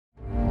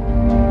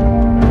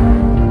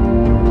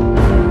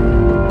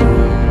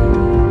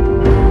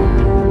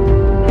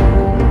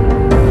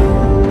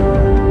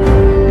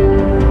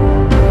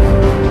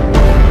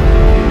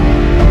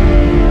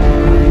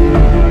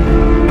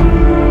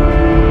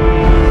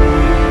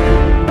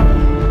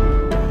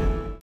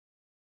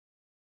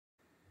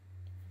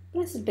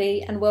to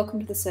be, and welcome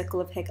to the Circle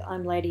of Heck.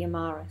 I'm Lady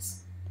Amaris.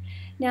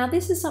 Now,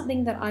 this is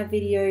something that I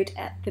videoed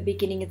at the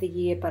beginning of the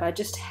year, but I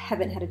just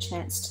haven't had a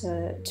chance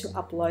to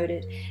upload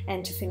it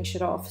and to finish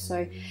it off.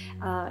 So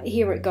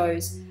here it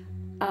goes.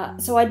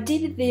 So I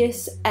did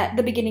this at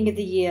the beginning of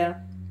the year,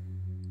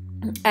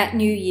 at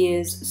New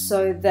Year's,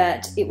 so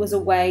that it was a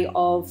way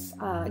of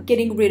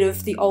getting rid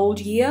of the old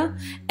year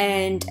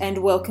and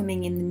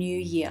welcoming in the new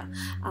year,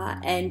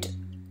 and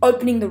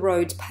opening the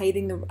roads,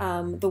 paving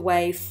the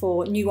way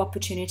for new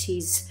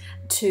opportunities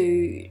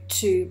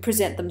to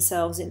present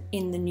themselves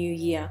in the new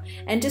year,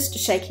 and just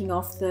shaking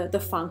off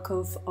the funk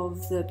of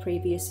the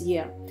previous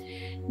year.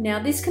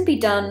 Now, this can be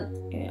done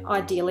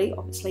ideally,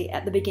 obviously,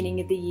 at the beginning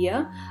of the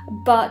year,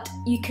 but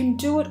you can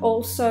do it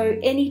also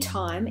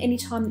anytime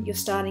that you're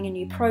starting a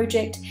new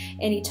project,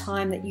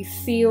 anytime that you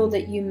feel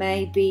that you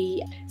may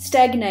be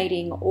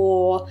stagnating,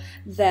 or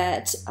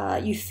that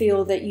you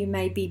feel that you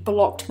may be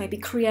blocked, maybe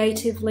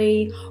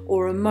creatively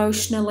or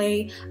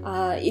emotionally.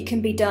 It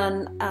can be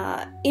done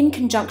in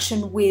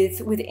conjunction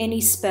with any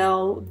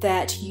spell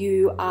that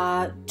you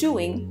are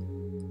doing,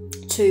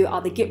 to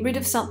either get rid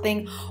of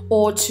something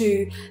or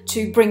to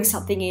bring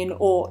something in,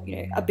 or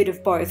a bit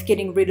of both,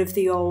 getting rid of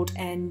the old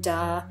and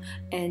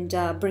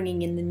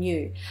bringing in the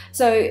new.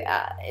 So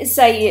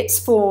say it's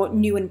for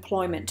new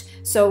employment,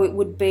 so it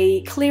would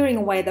be clearing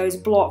away those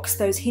blocks,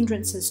 those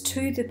hindrances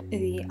to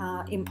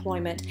the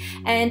employment,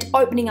 and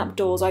opening up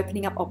doors,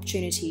 opening up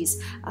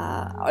opportunities,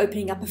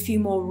 opening up a few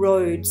more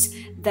roads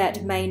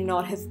that may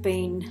not have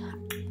been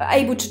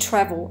able to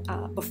travel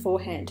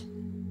beforehand.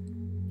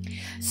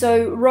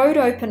 So road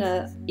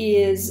opener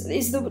is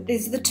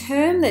the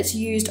term that's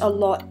used a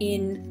lot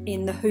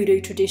in the hoodoo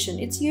tradition.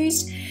 It's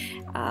used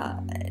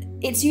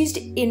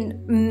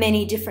in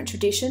many different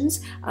traditions.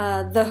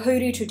 The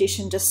hoodoo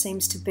tradition just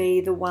seems to be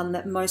the one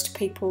that most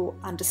people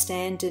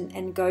understand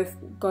and go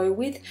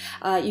with.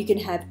 You can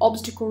have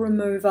obstacle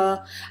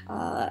remover.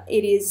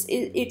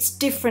 It's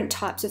different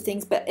types of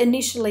things, but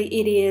initially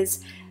it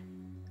is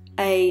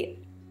a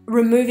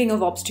removing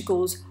of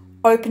obstacles,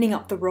 opening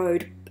up the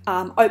road,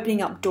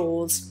 opening up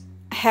doors,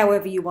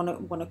 however you want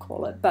to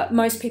call it, but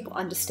most people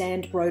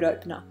understand road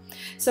opener.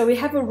 So we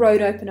have a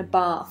road opener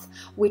bath,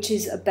 which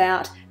is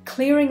about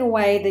clearing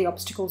away the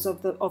obstacles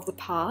of the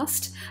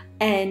past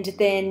and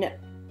then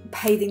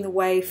paving the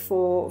way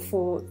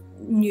for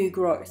new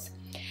growth.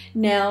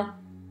 Now,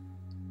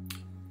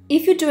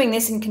 if you're doing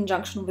this in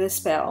conjunction with a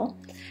spell,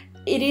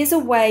 it is a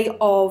way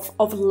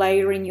of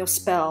layering your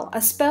spell.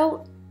 A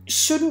spell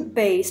shouldn't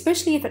be,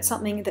 especially if it's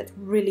something that's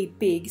really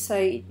big,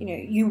 say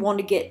you want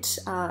to get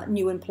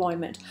new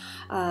employment,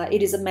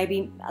 it is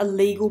maybe a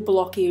legal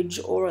blockage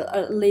or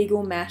a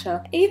legal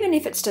matter, even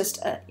if it's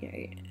just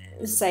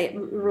say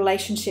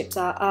relationships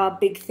are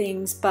big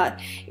things, but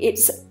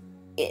it's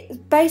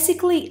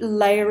basically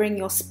layering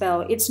your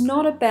spell. It's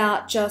not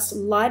about just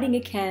lighting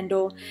a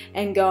candle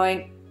and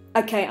going,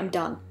 okay, I'm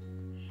done.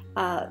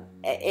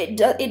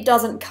 It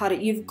doesn't cut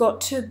it. You've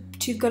got to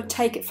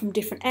take it from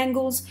different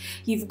angles.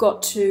 You've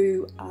got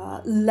to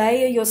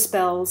layer your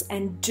spells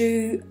and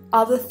do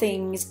other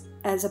things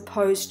as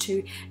opposed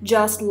to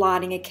just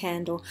lighting a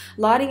candle.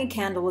 Lighting a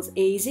candle is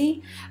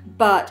easy,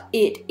 but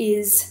it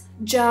is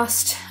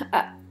just,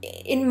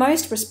 in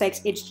most respects,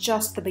 it's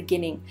just the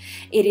beginning.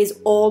 It is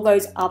all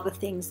those other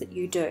things that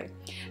you do.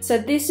 So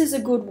this is a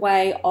good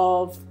way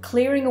of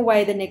clearing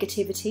away the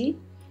negativity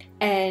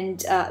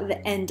and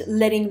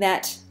letting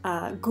that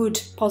good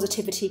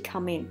positivity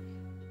come in.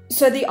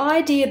 So the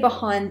idea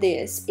behind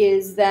this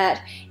is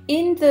that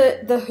in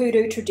the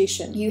hoodoo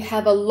tradition, you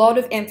have a lot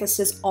of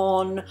emphasis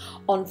on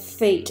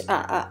feet,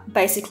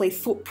 basically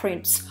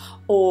footprints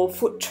or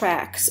foot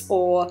tracks,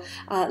 or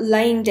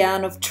laying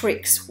down of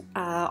tricks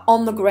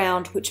on the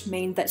ground, which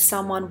mean that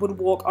someone would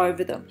walk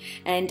over them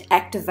and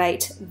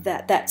activate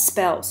that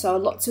spell. So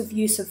lots of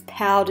use of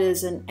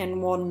powders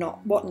and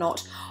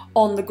whatnot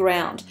on the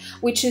ground,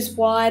 which is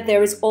why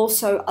there is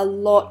also a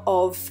lot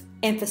of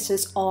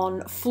emphasis on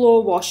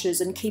floor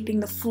washes and keeping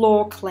the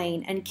floor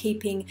clean and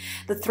keeping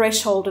the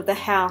threshold of the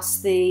house,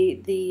 the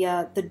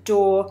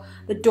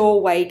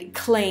doorway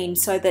clean,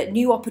 so that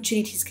new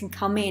opportunities can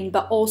come in.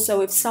 But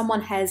also, if someone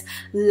has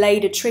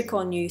laid a trick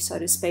on you, so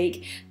to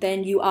speak,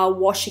 then you are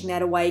washing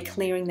that away,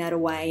 clearing that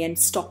away, and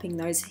stopping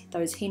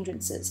those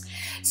hindrances.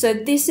 So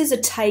this is a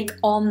take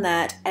on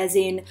that, as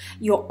in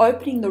you're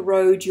opening the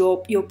road,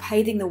 you're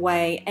paving the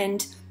way.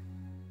 And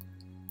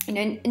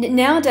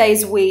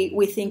nowadays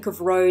we think of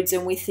roads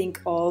and we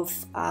think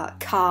of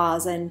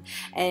cars, and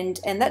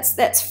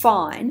that's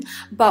fine.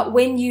 But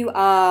when you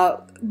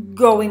are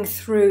going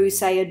through,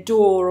 say, a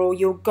door, or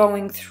you're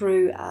going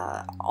through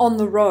on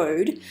the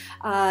road,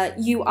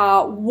 you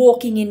are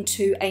walking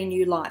into a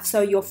new life.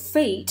 So your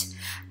feet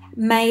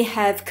may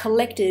have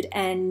collected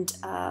and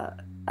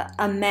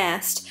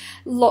amassed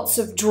lots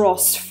of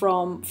dross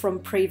from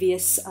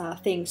previous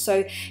things.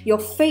 So your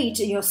feet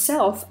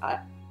yourself,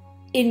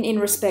 in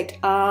respect,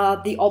 are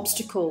the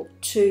obstacle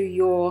to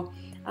your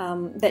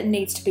that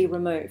needs to be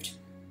removed.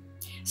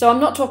 So I'm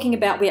not talking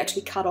about we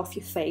actually cut off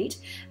your feet.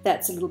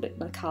 That's a little bit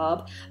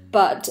macabre.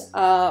 But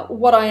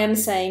what I am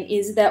saying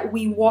is that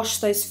we wash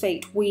those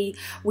feet. We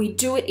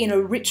do it in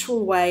a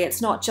ritual way.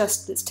 It's not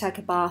just let's take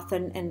a bath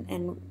and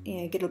you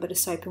know, get a little bit of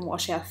soap and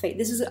wash our feet.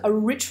 This is a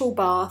ritual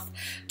bath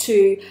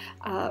to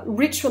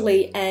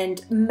ritually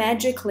and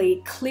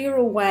magically clear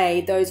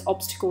away those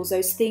obstacles,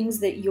 those things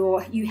that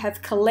you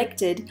have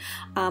collected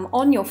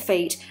on your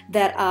feet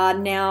that are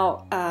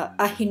now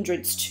a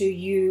hindrance to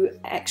you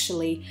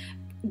actually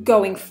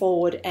going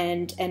forward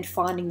and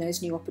finding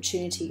those new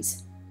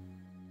opportunities.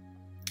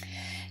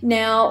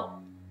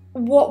 Now,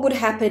 what would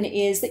happen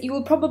is that you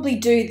would probably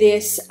do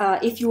this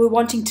if you were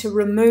wanting to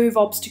remove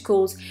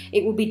obstacles.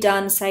 It would be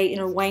done, say, in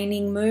a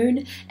waning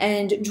moon,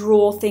 and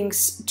draw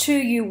things to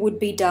you would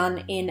be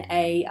done in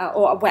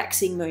or a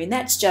waxing moon.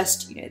 That's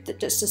just, you know,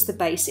 that's just the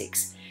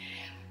basics.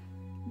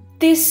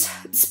 This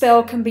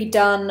spell can be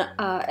done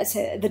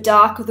at the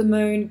dark of the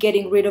moon,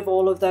 getting rid of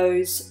all of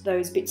those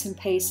bits and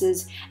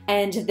pieces,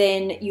 and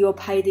then you're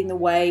paving the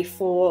way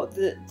for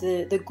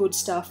the good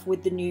stuff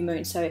with the new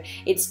moon. So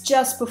it's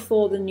just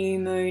before the new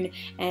moon,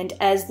 and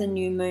as the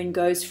new moon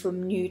goes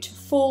from new to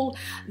full,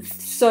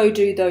 so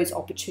do those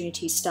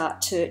opportunities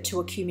start to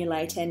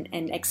accumulate and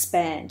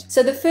expand.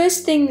 So the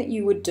first thing that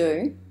you would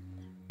do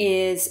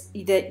is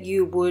that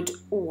you would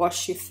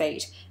wash your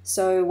feet.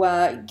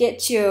 So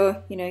get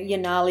your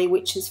gnarly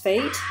witch's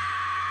feet,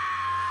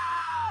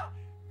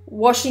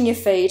 washing your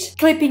feet,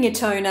 clipping your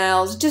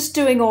toenails, just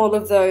doing all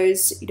of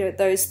those,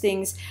 those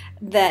things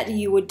that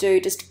you would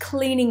do, just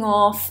cleaning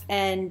off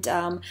and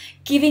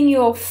giving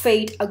your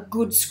feet a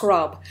good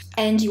scrub.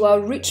 And you are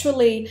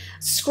ritually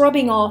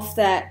scrubbing off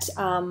that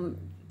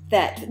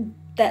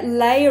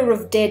layer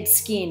of dead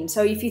skin.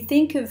 So if you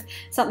think of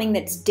something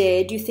that's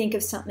dead, you think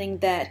of something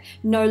that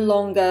no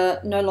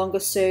longer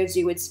serves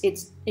you. It's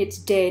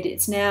dead.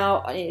 It's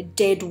now a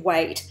dead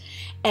weight,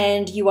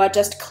 and you are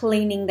just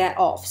cleaning that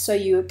off. So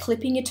you're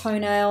clipping your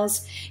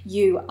toenails.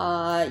 You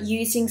are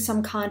using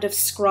some kind of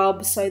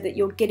scrub so that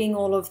you're getting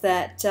all of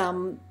that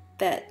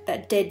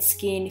that dead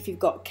skin. If you've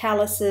got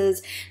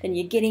calluses, then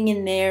you're getting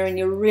in there and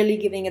you're really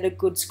giving it a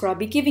good scrub.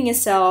 You're giving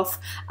yourself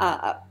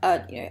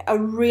a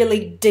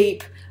really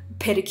deep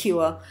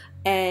pedicure,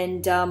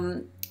 and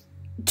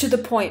to the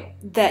point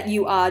that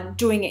you are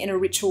doing it in a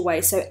ritual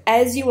way. So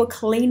as you are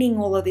cleaning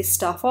all of this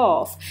stuff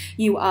off,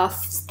 you are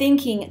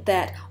thinking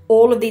that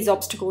all of these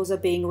obstacles are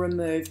being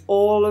removed.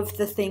 All of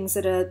the things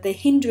that are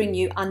hindering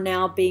you are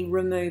now being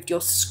removed.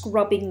 You're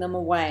scrubbing them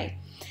away.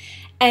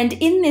 And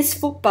in this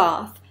foot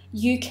bath,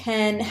 you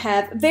can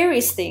have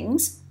various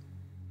things.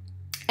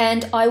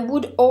 And I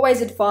would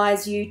always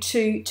advise you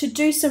to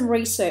do some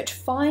research,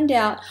 find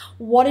out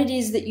what it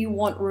is that you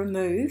want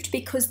removed,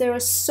 because there are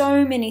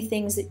so many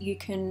things that you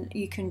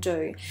can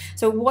do.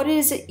 So what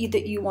is it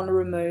that you want to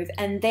remove,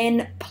 and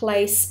then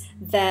place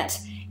that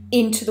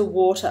into the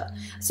water.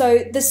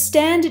 So the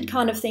standard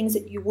kind of things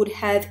that you would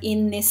have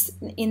in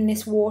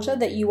this water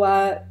that you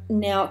are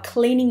now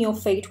cleaning your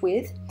feet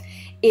with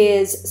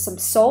is some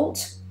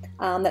salt.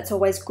 That's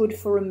always good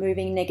for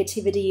removing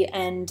negativity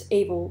and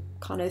evil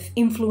kind of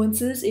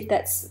influences, if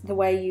that's the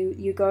way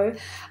you go.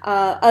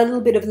 A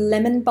little bit of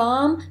lemon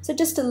balm, so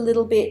just a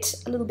little bit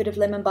of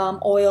lemon balm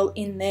oil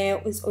in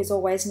there is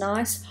always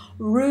nice.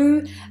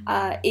 Rue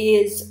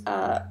is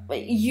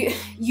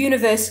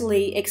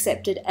universally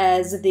accepted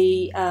as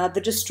the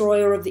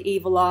destroyer of the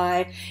evil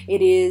eye.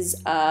 It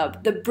is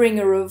the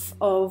bringer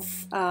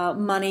of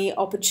money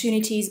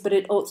opportunities, but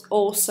it's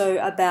also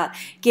about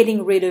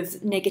getting rid of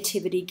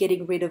negativity,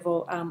 getting rid of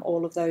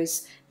all of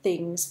those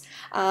things.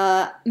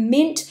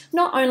 Mint,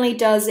 not only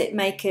does it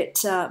make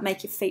your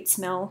feet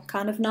smell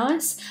kind of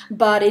nice,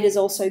 but it is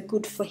also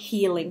good for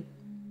healing.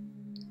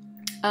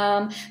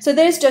 So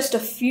there's just a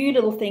few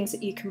little things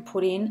that you can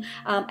put in.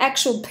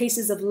 Actual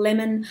pieces of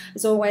lemon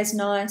is always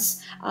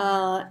nice.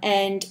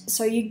 And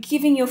so you're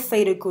giving your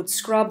feet a good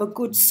scrub, a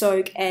good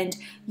soak, and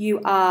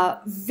you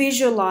are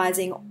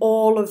visualizing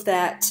all of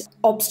that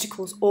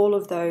obstacles, all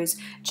of those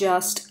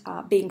just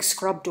being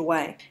scrubbed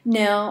away.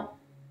 Now,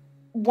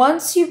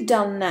 once you've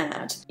done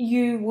that,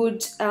 you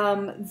would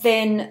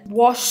then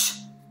wash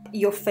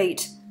your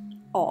feet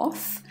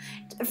off.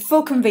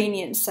 For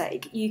convenience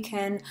sake, you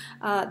can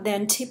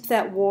then tip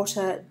that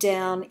water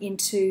down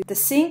into the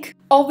sink.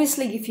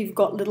 Obviously, if you've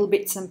got little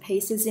bits and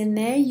pieces in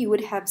there, you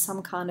would have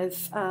some kind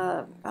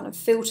of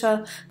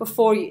filter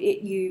before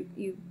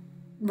you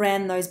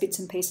ran those bits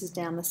and pieces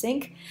down the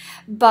sink.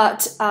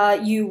 But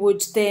you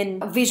would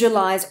then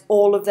visualize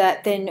all of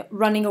that then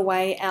running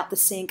away out the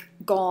sink,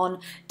 gone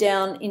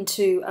down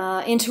into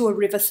a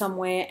river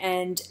somewhere,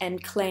 and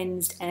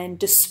cleansed and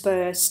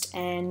dispersed,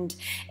 and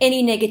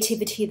any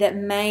negativity that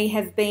may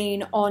have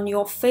been on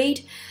your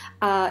feet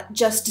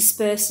just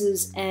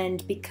disperses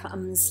and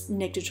becomes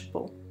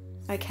negligible.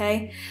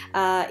 Okay,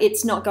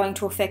 it's not going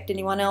to affect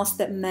anyone else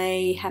that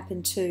may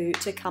happen to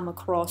come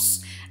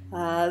across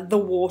the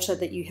water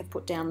that you have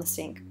put down the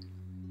sink.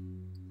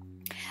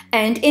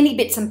 And any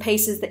bits and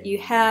pieces that you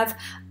have,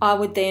 I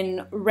would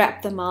then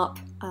wrap them up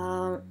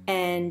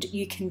and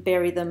you can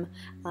bury them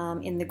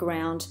in the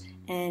ground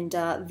and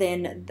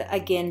then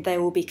again they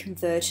will be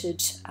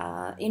converted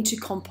into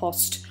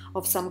compost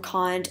of some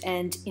kind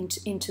and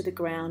into the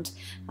ground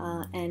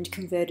and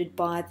converted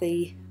by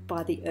the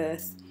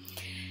earth.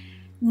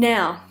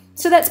 Now,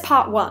 so that's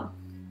part one.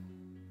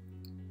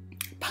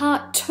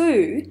 Part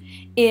two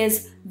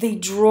is the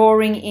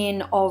drawing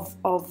in of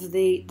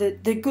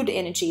the good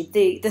energy,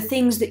 the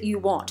things that you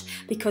want,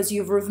 because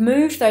you've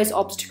removed those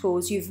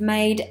obstacles. You've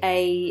made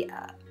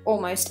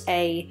almost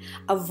a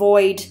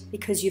void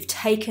because you've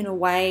taken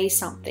away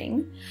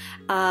something.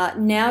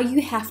 Now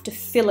you have to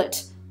fill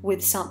it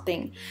with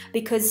something,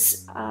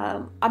 because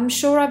I'm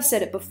sure I've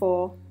said it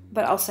before,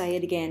 but I'll say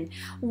it again.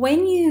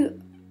 When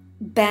you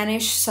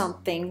banish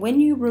something,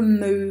 when you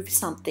remove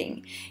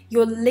something,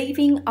 you're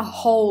leaving a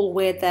hole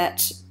where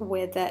that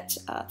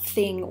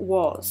thing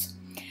was.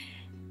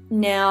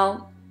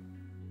 Now,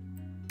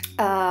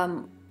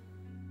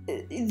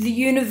 the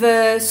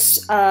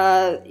universe,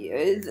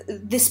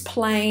 this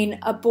plane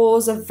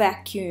abhors a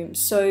vacuum.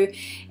 So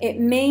it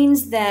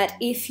means that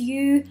if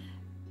you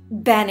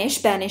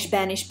banish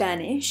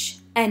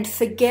and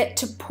forget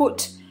to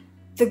put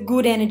the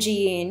good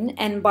energy in,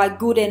 and by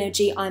good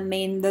energy I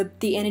mean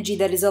the energy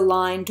that is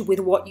aligned with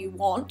what you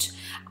want,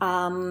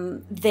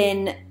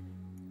 then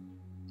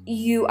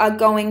you are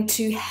going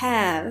to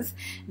have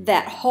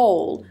that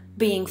hole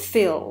being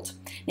filled.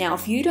 Now,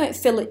 if you don't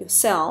fill it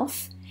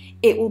yourself,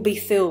 it will be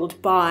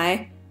filled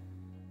by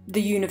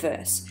the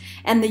universe,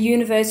 and the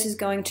universe is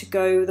going to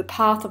go the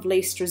path of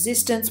least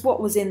resistance. What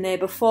was in there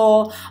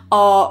before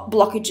are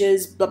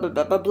blockages, blah blah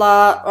blah blah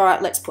blah. All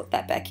right, let's put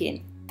that back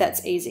in.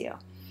 That's easier.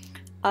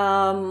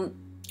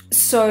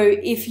 So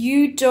if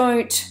you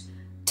don't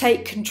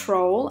take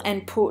control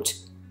and put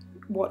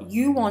what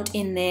you want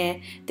in there,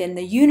 then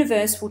the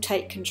universe will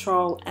take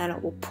control and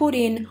it will put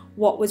in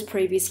what was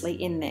previously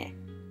in there,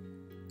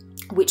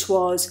 which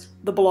was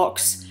the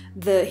blocks,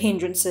 the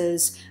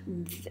hindrances,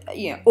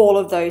 all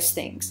of those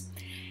things.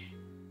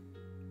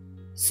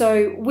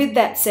 So with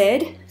that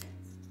said,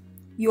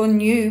 your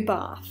new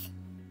bath,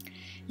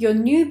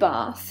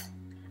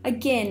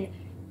 again,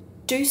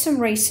 do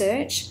some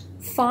research.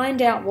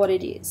 Find out what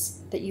it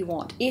is that you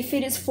want. If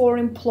it is for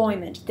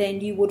employment,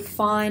 then you would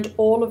find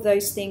all of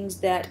those things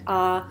that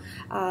are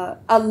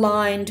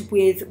aligned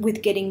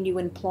with getting new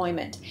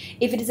employment.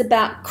 If it is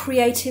about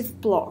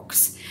creative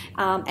blocks,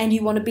 and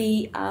you want to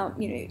be,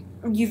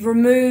 you've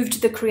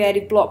removed the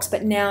creative blocks,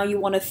 but now you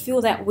want to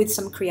fill that with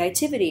some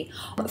creativity.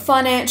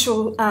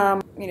 Financial,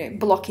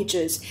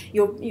 blockages.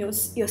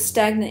 You're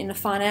stagnant in a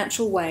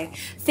financial way.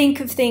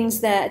 Think of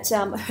things that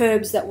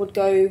herbs that would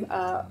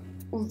go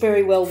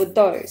very well with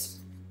those.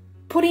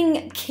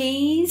 Putting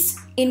keys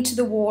into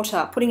the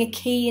water, putting a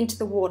key into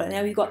the water.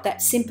 Now you've got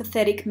that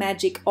sympathetic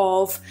magic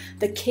of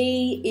the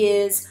key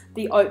is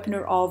the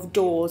opener of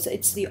doors.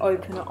 It's the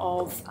opener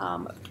of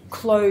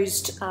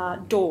closed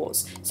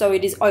doors. So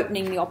it is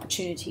opening the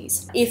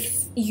opportunities.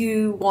 If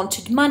you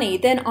wanted money,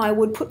 then I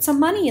would put some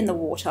money in the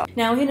water.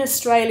 Now in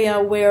Australia,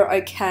 we're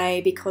okay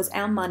because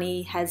our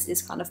money has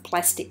this kind of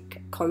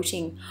plastic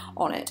coating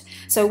on it.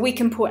 So we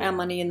can put our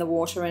money in the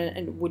water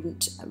and it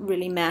wouldn't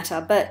really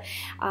matter. But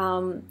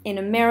in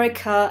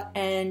America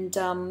and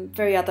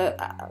very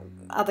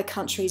other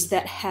countries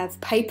that have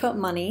paper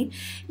money,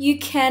 you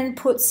can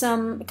put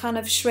some kind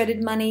of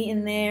shredded money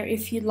in there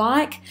if you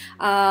like,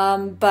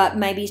 but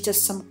maybe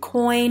just some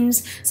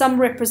coins. Some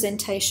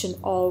representation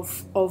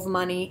of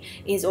money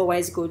is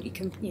always good. You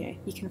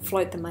can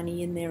float the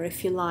money in there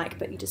if you like,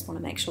 but you just want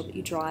to make sure that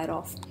you dry it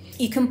off.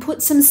 You can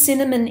put some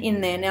cinnamon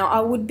in there. Now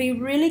I would be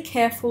really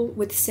careful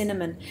with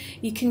cinnamon.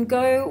 You can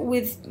go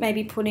with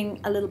maybe putting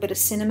a little bit of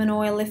cinnamon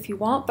oil if you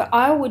want, but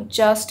I would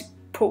just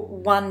put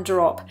one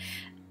drop.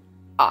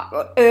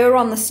 Err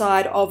on the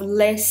side of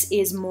less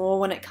is more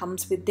when it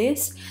comes with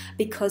this,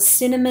 because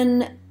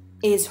cinnamon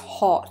is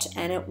hot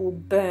and it will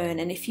burn,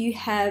 and if you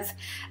have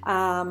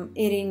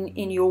it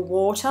in your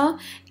water,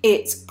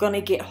 it's going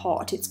to get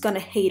hot. It's going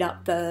to heat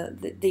up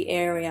the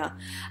area.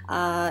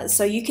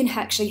 So you can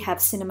actually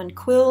have cinnamon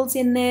quills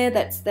in there.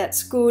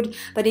 That's good.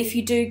 But if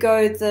you do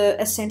go the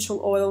essential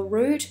oil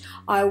route,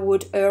 I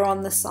would err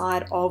on the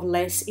side of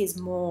less is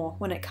more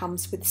when it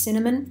comes with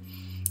cinnamon.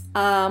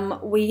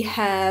 We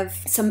have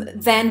some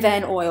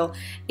Van oil.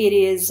 It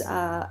is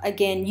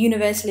again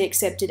universally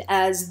accepted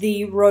as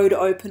the road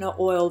opener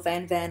oil,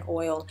 Van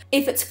oil.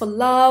 If it's for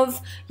love,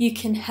 you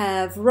can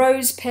have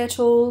rose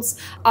petals.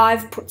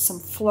 I've put some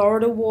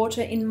Florida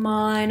water in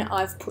mine.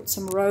 I've put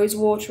some rose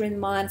water in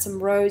mine, some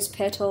rose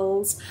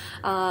petals.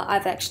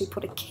 I've actually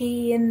put a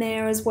key in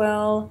there as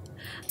well.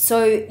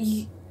 So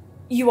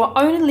you are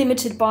only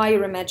limited by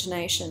your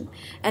imagination.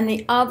 And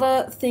the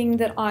other thing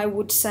that I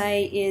would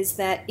say is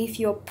that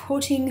if you're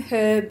putting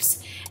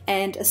herbs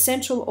and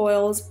essential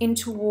oils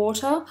into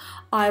water,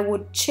 I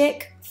would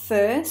check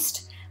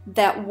first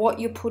that what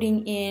you're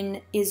putting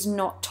in is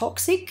not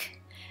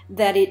toxic,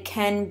 that it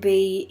can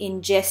be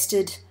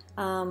ingested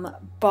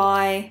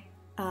by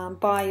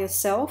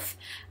yourself,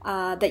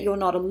 that you're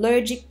not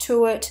allergic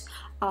to it.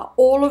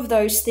 all of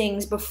those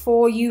things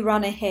before you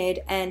run ahead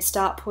and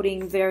start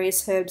putting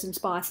various herbs and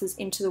spices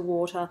into the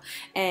water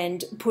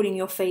and putting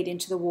your feet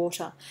into the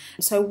water.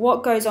 So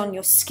what goes on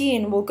your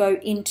skin will go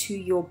into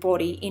your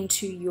body,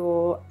 into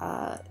your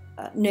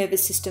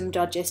nervous system,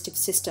 digestive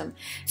system.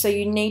 So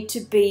you need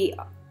to be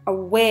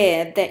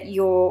aware that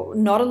you're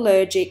not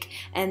allergic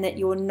and that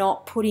you're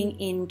not putting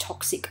in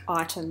toxic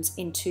items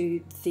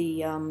into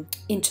the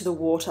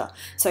water.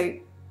 So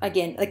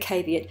again, a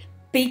caveat: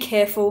 be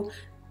careful.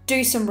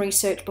 Do some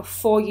research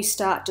before you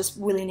start just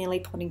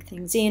willy-nilly putting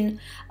things in,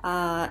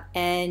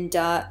 and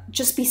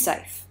just be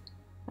safe.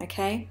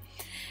 Okay.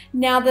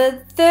 Now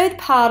the third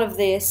part of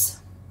this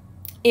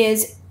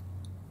is,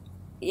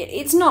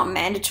 it's not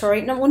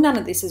mandatory. No, well, none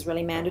of this is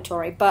really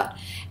mandatory, but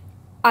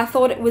I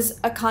thought it was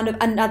a kind of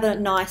another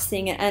nice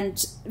thing,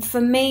 and for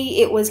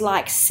me it was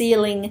like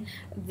sealing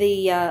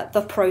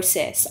the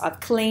process. I've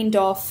cleaned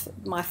off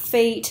my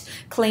feet,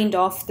 cleaned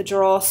off the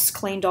dross,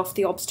 cleaned off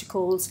the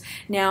obstacles.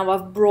 Now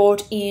I've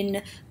brought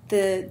in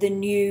the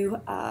new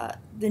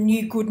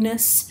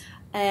goodness.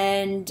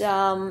 And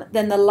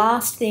then the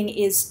last thing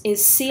is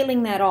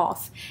sealing that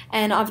off,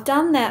 and I've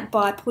done that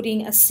by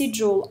putting a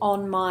sigil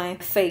on my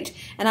feet,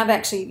 and I've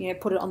actually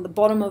put it on the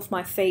bottom of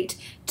my feet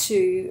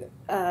to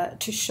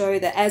show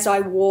that as I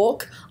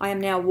walk, I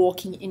am now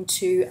walking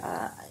into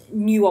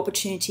new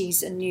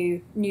opportunities and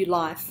new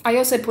life. I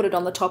also put it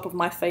on the top of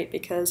my feet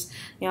because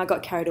I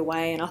got carried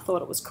away and I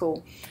thought it was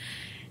cool.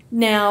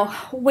 Now,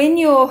 when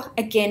you're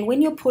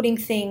putting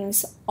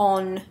things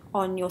on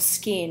your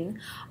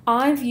skin,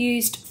 I've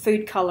used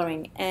food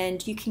coloring,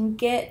 and you can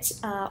get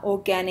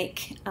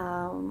organic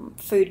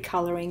food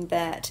coloring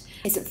that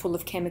isn't full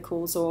of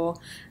chemicals or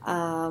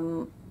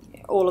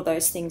all of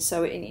those things,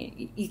 so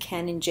you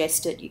can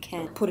ingest it, you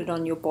can put it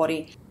on your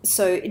body.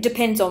 So it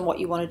depends on what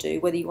you want to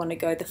do, whether you want to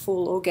go the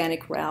full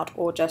organic route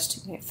or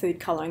just food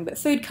coloring. But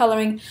food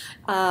coloring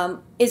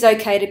is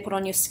okay to put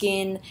on your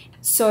skin.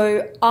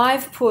 So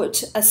I've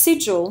put a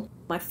sigil on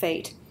my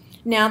feet.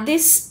 Now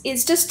this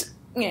is just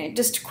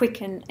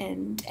quick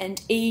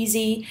and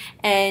easy,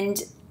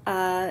 and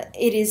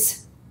it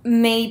is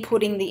me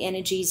putting the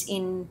energies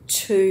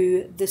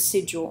into the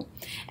sigil.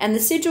 And the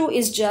sigil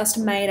is just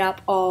made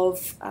up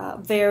of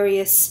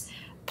various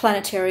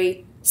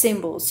planetary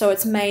symbols. So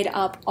it's made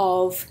up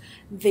of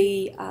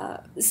the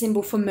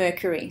symbol for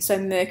Mercury. So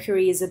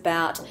Mercury is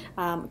about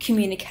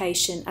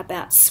communication,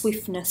 about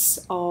swiftness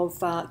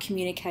of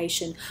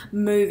communication,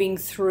 moving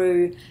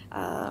through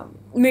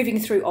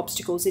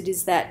obstacles. It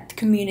is that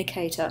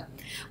communicator.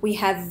 We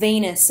have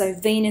Venus. So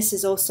Venus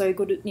is also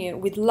good,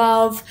 with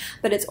love,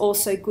 but it's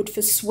also good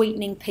for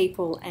sweetening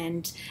people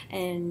and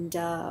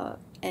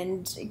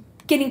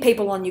getting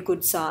people on your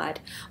good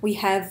side. We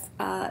have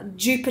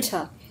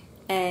Jupiter,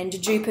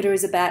 and Jupiter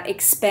is about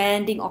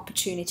expanding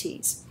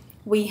opportunities.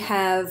 We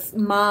have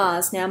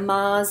Mars. Now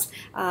Mars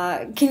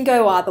can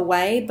go either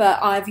way,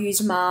 but I've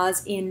used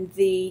Mars in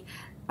the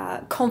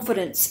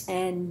confidence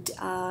and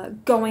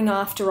going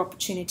after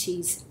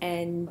opportunities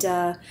and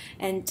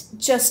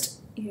just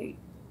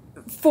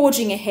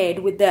forging ahead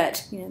with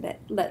that,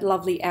 that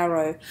lovely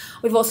arrow.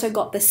 We've also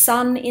got the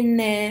Sun in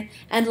there,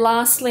 and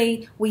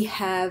lastly we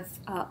have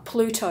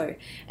Pluto.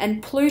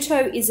 And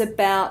Pluto is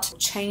about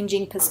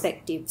changing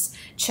perspectives,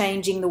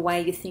 changing the way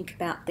you think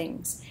about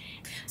things.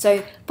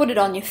 So put it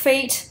on your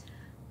feet,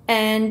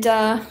 and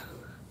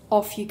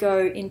off you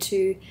go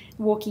into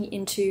walking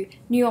into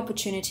new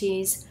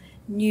opportunities,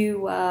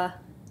 new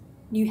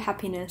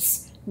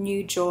happiness,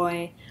 new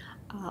joy.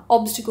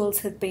 Obstacles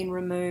have been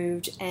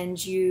removed,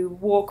 and you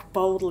walk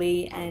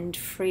boldly and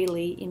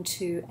freely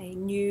into a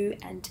new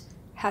and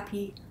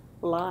happy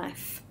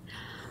life.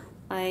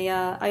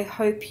 I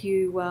hope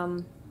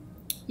you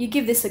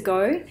give this a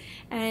go,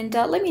 and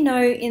let me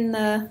know in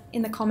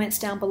the comments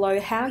down below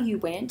how you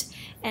went,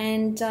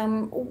 and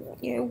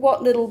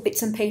what little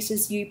bits and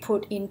pieces you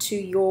put into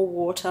your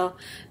water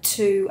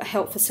to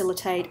help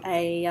facilitate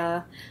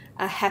a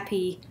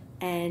happy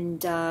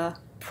and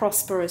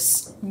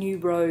prosperous new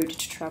road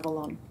to travel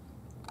on.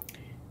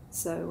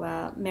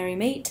 So merry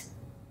meet,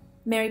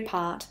 merry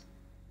part,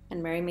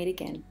 and merry meet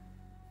again.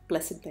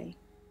 Blessed be.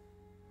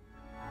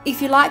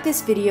 If you like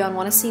this video and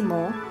want to see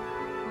more,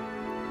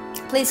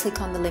 please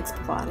click on the links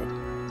provided.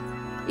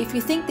 If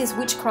you think this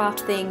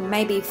witchcraft thing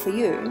may be for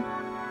you,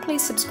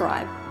 please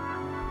subscribe.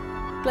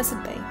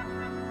 Blessed be.